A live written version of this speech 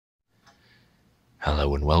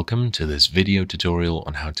Hello and welcome to this video tutorial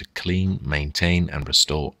on how to clean, maintain and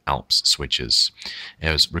restore Alps switches.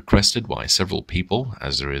 It was requested by several people,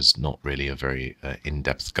 as there is not really a very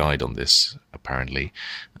in-depth guide on this apparently,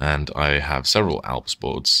 and I have several Alps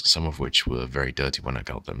boards, some of which were very dirty when I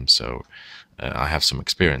got them, so I have some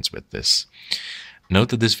experience with this. Note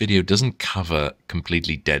that this video doesn't cover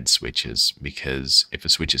completely dead switches, because if a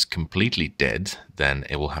switch is completely dead, then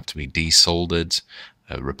it will have to be desoldered,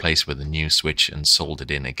 replaced with a new switch and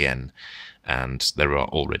soldered in again, and there are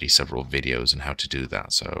already several videos on how to do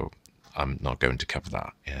that, so I'm not going to cover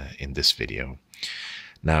that in this video.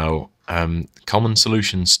 Now, common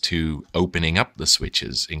solutions to opening up the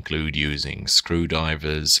switches include using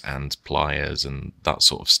screwdrivers and pliers and that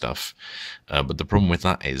sort of stuff, but the problem with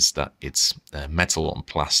that is that it's metal on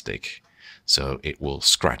plastic, so it will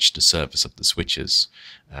scratch the surface of the switches,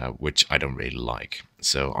 which I don't really like.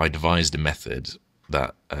 So I devised a method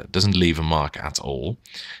that doesn't leave a mark at all,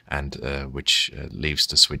 and which leaves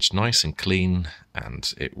the switch nice and clean,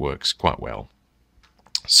 and it works quite well.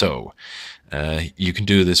 So you can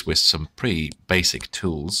do this with some pretty basic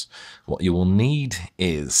tools. What you will need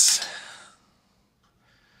is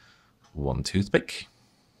one toothpick,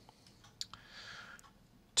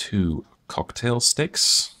 two cocktail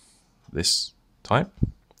sticks, this type,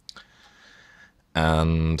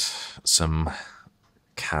 and some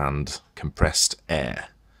canned compressed air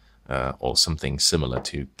or something similar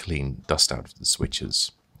to clean dust out of the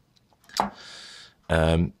switches.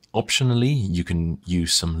 Optionally, you can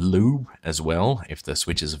use some lube as well if the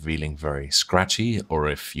switches are feeling very scratchy, or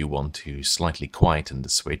if you want to slightly quieten the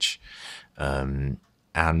switch. And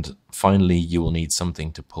finally, you will need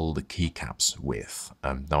something to pull the keycaps with.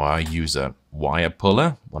 Now I use a wire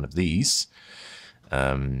puller, one of these.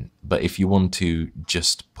 But if you want to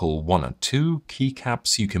just pull one or two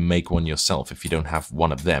keycaps, you can make one yourself if you don't have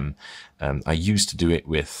one of them. I used to do it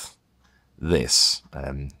with this.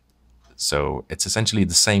 So it's essentially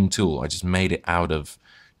the same tool. I just made it out of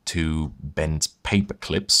two bent paper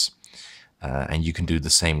clips. And you can do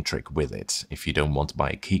the same trick with it if you don't want to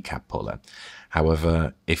buy a keycap puller.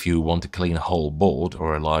 However, if you want to clean a whole board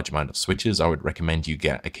or a large amount of switches, I would recommend you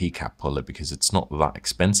get a keycap puller, because it's not that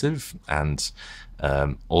expensive, and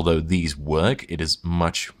although these work, it is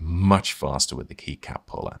much faster with the keycap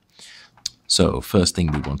puller. So first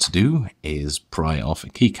thing we want to do is pry off a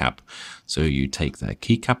keycap. So you take the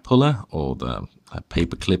keycap puller or the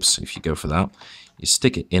paper clips, if you go for that, you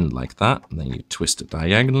stick it in like that, and then you twist it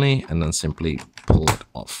diagonally and then simply pull it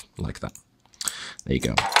off like that. There you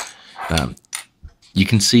go. You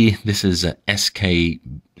can see this is a SKCM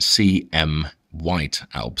White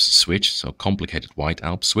Alps switch, so complicated white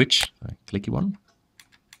Alps switch, a clicky one.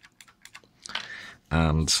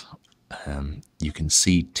 And you can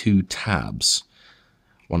see two tabs,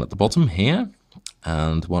 one at the bottom here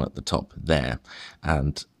and one at the top there.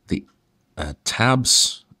 And the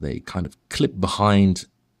tabs, they kind of clip behind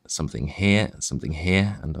something here,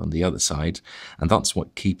 and on the other side, and that's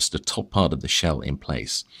what keeps the top part of the shell in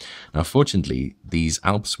place. Now, fortunately, these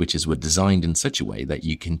Alps switches were designed in such a way that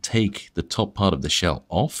you can take the top part of the shell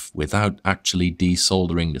off without actually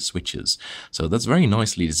desoldering the switches. So that's very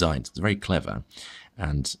nicely designed, it's very clever,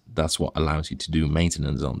 and that's what allows you to do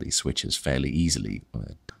maintenance on these switches fairly easily.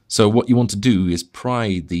 So what you want to do is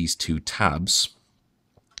pry these two tabs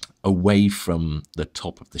away from the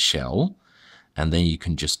top of the shell, and then you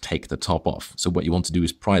can just take the top off. So what you want to do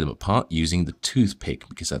is pry them apart using the toothpick,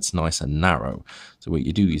 because that's nice and narrow. So what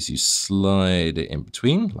you do is you slide it in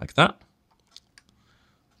between like that,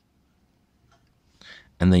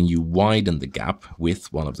 and then you widen the gap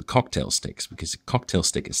with one of the cocktail sticks, because the cocktail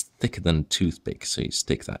stick is thicker than a toothpick. So you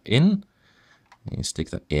stick that in, and you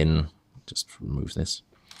stick that in, just remove this,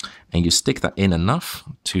 and you stick that in enough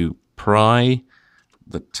to pry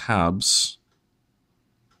the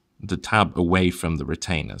tab away from the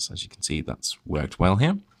retainers. As you can see, that's worked well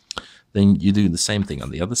here. Then you do the same thing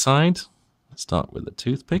on the other side. Start with a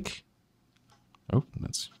toothpick. Oh,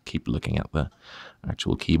 let's keep looking at the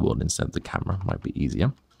actual keyboard instead of the camera, might be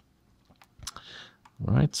easier.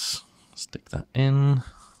 All right, stick that in.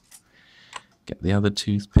 Get the other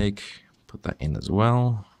toothpick, put that in as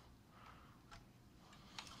well.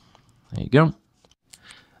 There you go.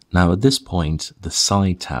 Now at this point, the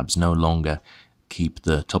side tabs no longer keep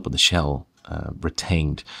the top of the shell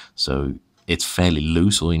retained, so it's fairly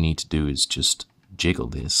loose. All you need to do is just jiggle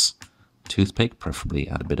this toothpick, preferably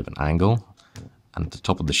at a bit of an angle, and the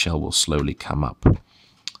top of the shell will slowly come up. You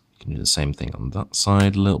can do the same thing on that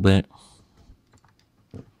side a little bit.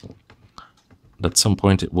 But at some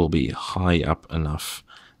point it will be high up enough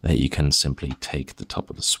that you can simply take the top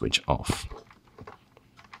of the switch off.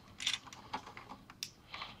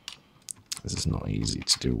 This is not easy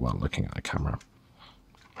to do while looking at a camera.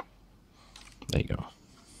 There you go.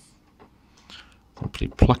 Simply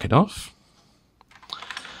pluck it off.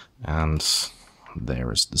 And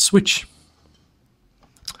there is the switch.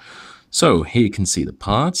 So here you can see the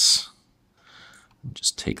parts.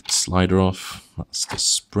 Just take the slider off. That's the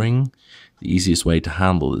spring. The easiest way to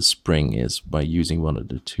handle the spring is by using one of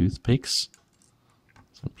the toothpicks.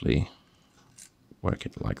 Simply work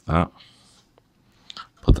it like that.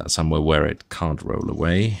 Put that somewhere where it can't roll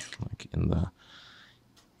away, like in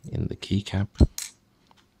the keycap.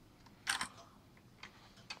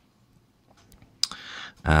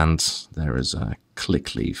 And there is a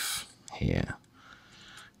click leaf here.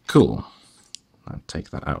 Cool. I'll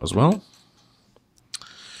take that out as well.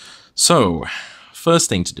 So, first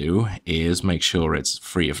thing to do is make sure it's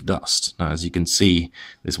free of dust. Now, as you can see,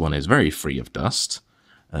 this one is very free of dust,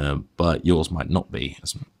 but yours might not be.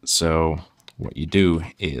 So, what you do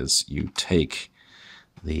is you take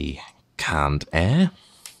the canned air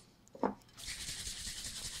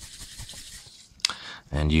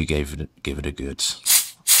and you give it a good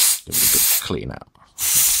clean out.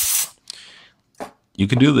 You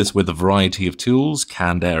can do this with a variety of tools.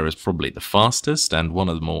 Canned air is probably the fastest and one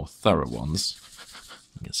of the more thorough ones.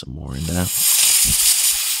 Get some more in there.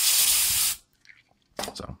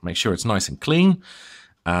 So make sure it's nice and clean.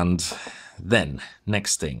 And then,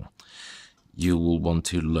 next thing, you will want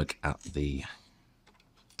to look at the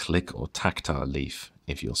click or tactile leaf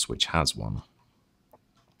if your switch has one.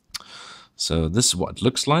 So this is what it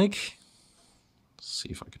looks like. Let's see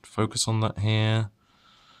if I can focus on that here.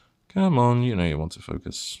 Come on, you know you want to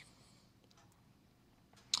focus.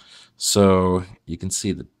 So you can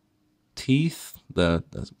see the teeth, the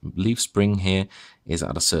leaf spring here is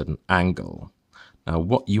at a certain angle. Now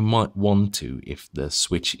what you might want to, if the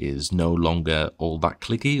switch is no longer all that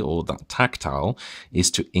clicky or that tactile,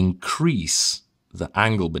 is to increase the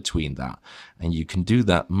angle between that. And you can do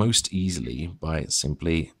that most easily by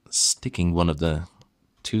simply sticking one of the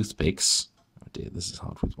toothpicks, oh dear, this is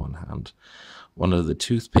hard with one hand, one of the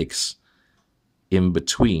toothpicks in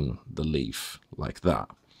between the leaf like that,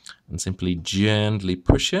 and simply gently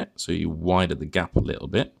push it so you widen the gap a little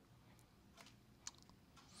bit.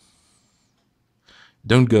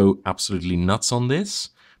 Don't go absolutely nuts on this,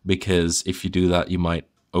 because if you do that you might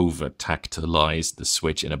over tactilize the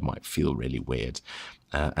switch and it might feel really weird,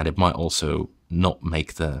 and it might also not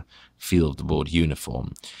make the feel of the board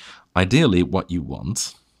uniform. Ideally what you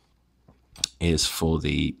want is for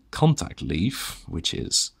the contact leaf, which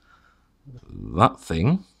is that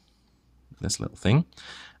thing, this little thing,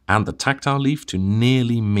 and the tactile leaf to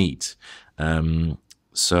nearly meet.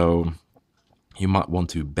 So you might want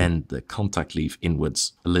to bend the contact leaf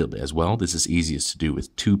inwards a little bit as well. This is easiest to do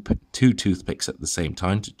with two toothpicks at the same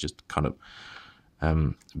time, to just kind of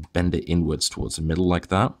bend it inwards towards the middle like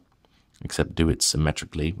that, except do it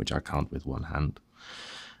symmetrically, which I can't with one hand.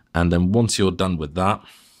 And then once you're done with that,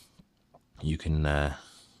 you can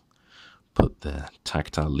put the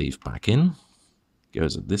tactile leaf back in.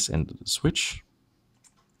 Goes at this end of the switch.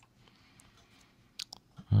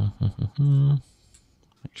 Make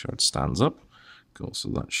sure it stands up. Cool, so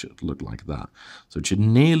that should look like that. So it should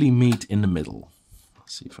nearly meet in the middle.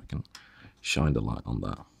 Let's see if I can shine the light on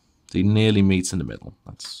that. So it nearly meets in the middle.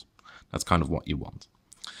 That's kind of what you want.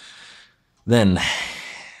 Then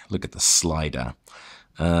look at the slider.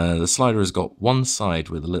 The slider has got one side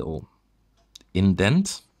with a little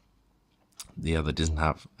indent. The other doesn't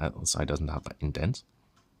have, the side doesn't have that indent.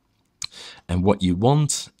 And what you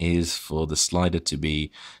want is for the slider to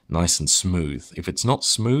be nice and smooth. If it's not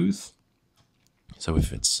smooth, so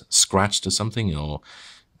if it's scratched or something, or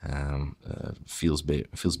feels a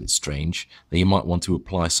bit strange, then you might want to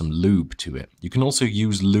apply some lube to it. You can also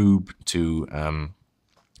use lube to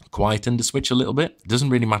quieten the switch a little bit. It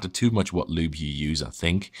doesn't really matter too much what lube you use, I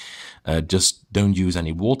think. Just don't use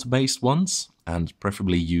any water-based ones, and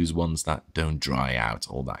preferably use ones that don't dry out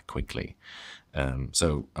all that quickly.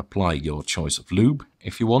 So apply your choice of lube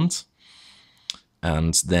if you want,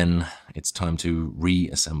 and then it's time to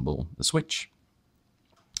reassemble the switch.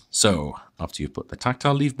 So after you've put the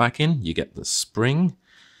tactile leaf back in, you get the spring.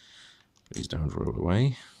 Please don't roll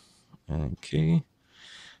away. Okay.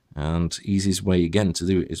 And easiest way again to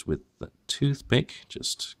do it is with the toothpick.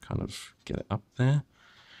 Just kind of get it up there.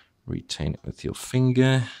 Retain it with your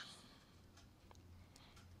finger.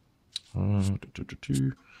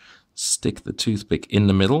 Stick the toothpick in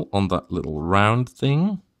the middle on that little round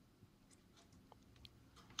thing.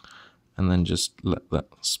 And then just let that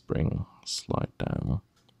spring slide down.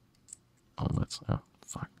 Oh,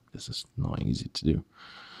 fuck, this is not easy to do.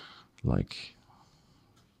 Like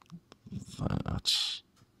that.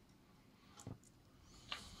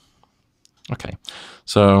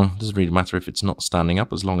 So it doesn't really matter if it's not standing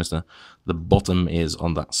up as long as the bottom is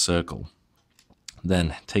on that circle.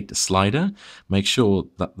 Then take the slider, make sure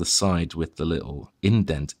that the side with the little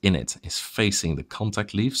indent in it is facing the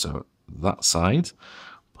contact leaf, so that side.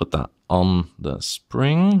 Put that on the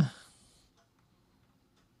spring.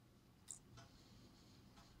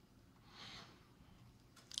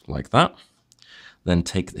 Like that. Then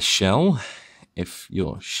take the shell. If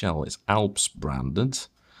your shell is Alps branded,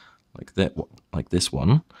 like that, like this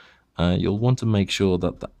one, you'll want to make sure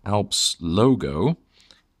that the Alps logo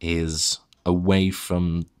is away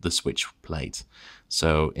from the switch plate.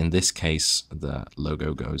 So in this case, the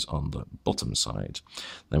logo goes on the bottom side.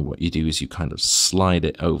 Then what you do is you kind of slide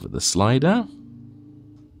it over the slider.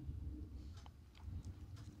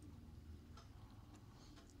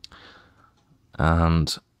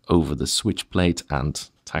 And over the switch plate and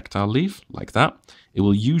tactile leaf, like that. It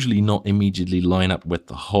will usually not immediately line up with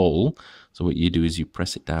the hole. So what you do is you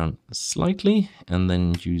press it down slightly and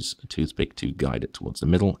then use a toothpick to guide it towards the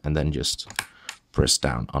middle and then just press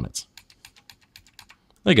down on it.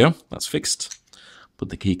 There you go, that's fixed. Put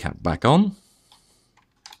the keycap back on.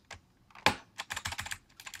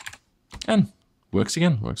 And works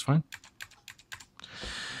again, works fine.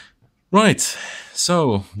 Right,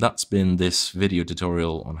 so that's been this video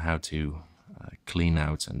tutorial on how to clean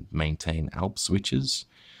out and maintain Alps switches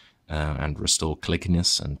and restore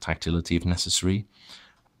clickiness and tactility if necessary.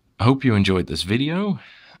 I hope you enjoyed this video,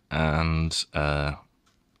 and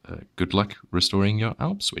good luck restoring your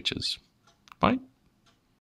Alps switches. Bye.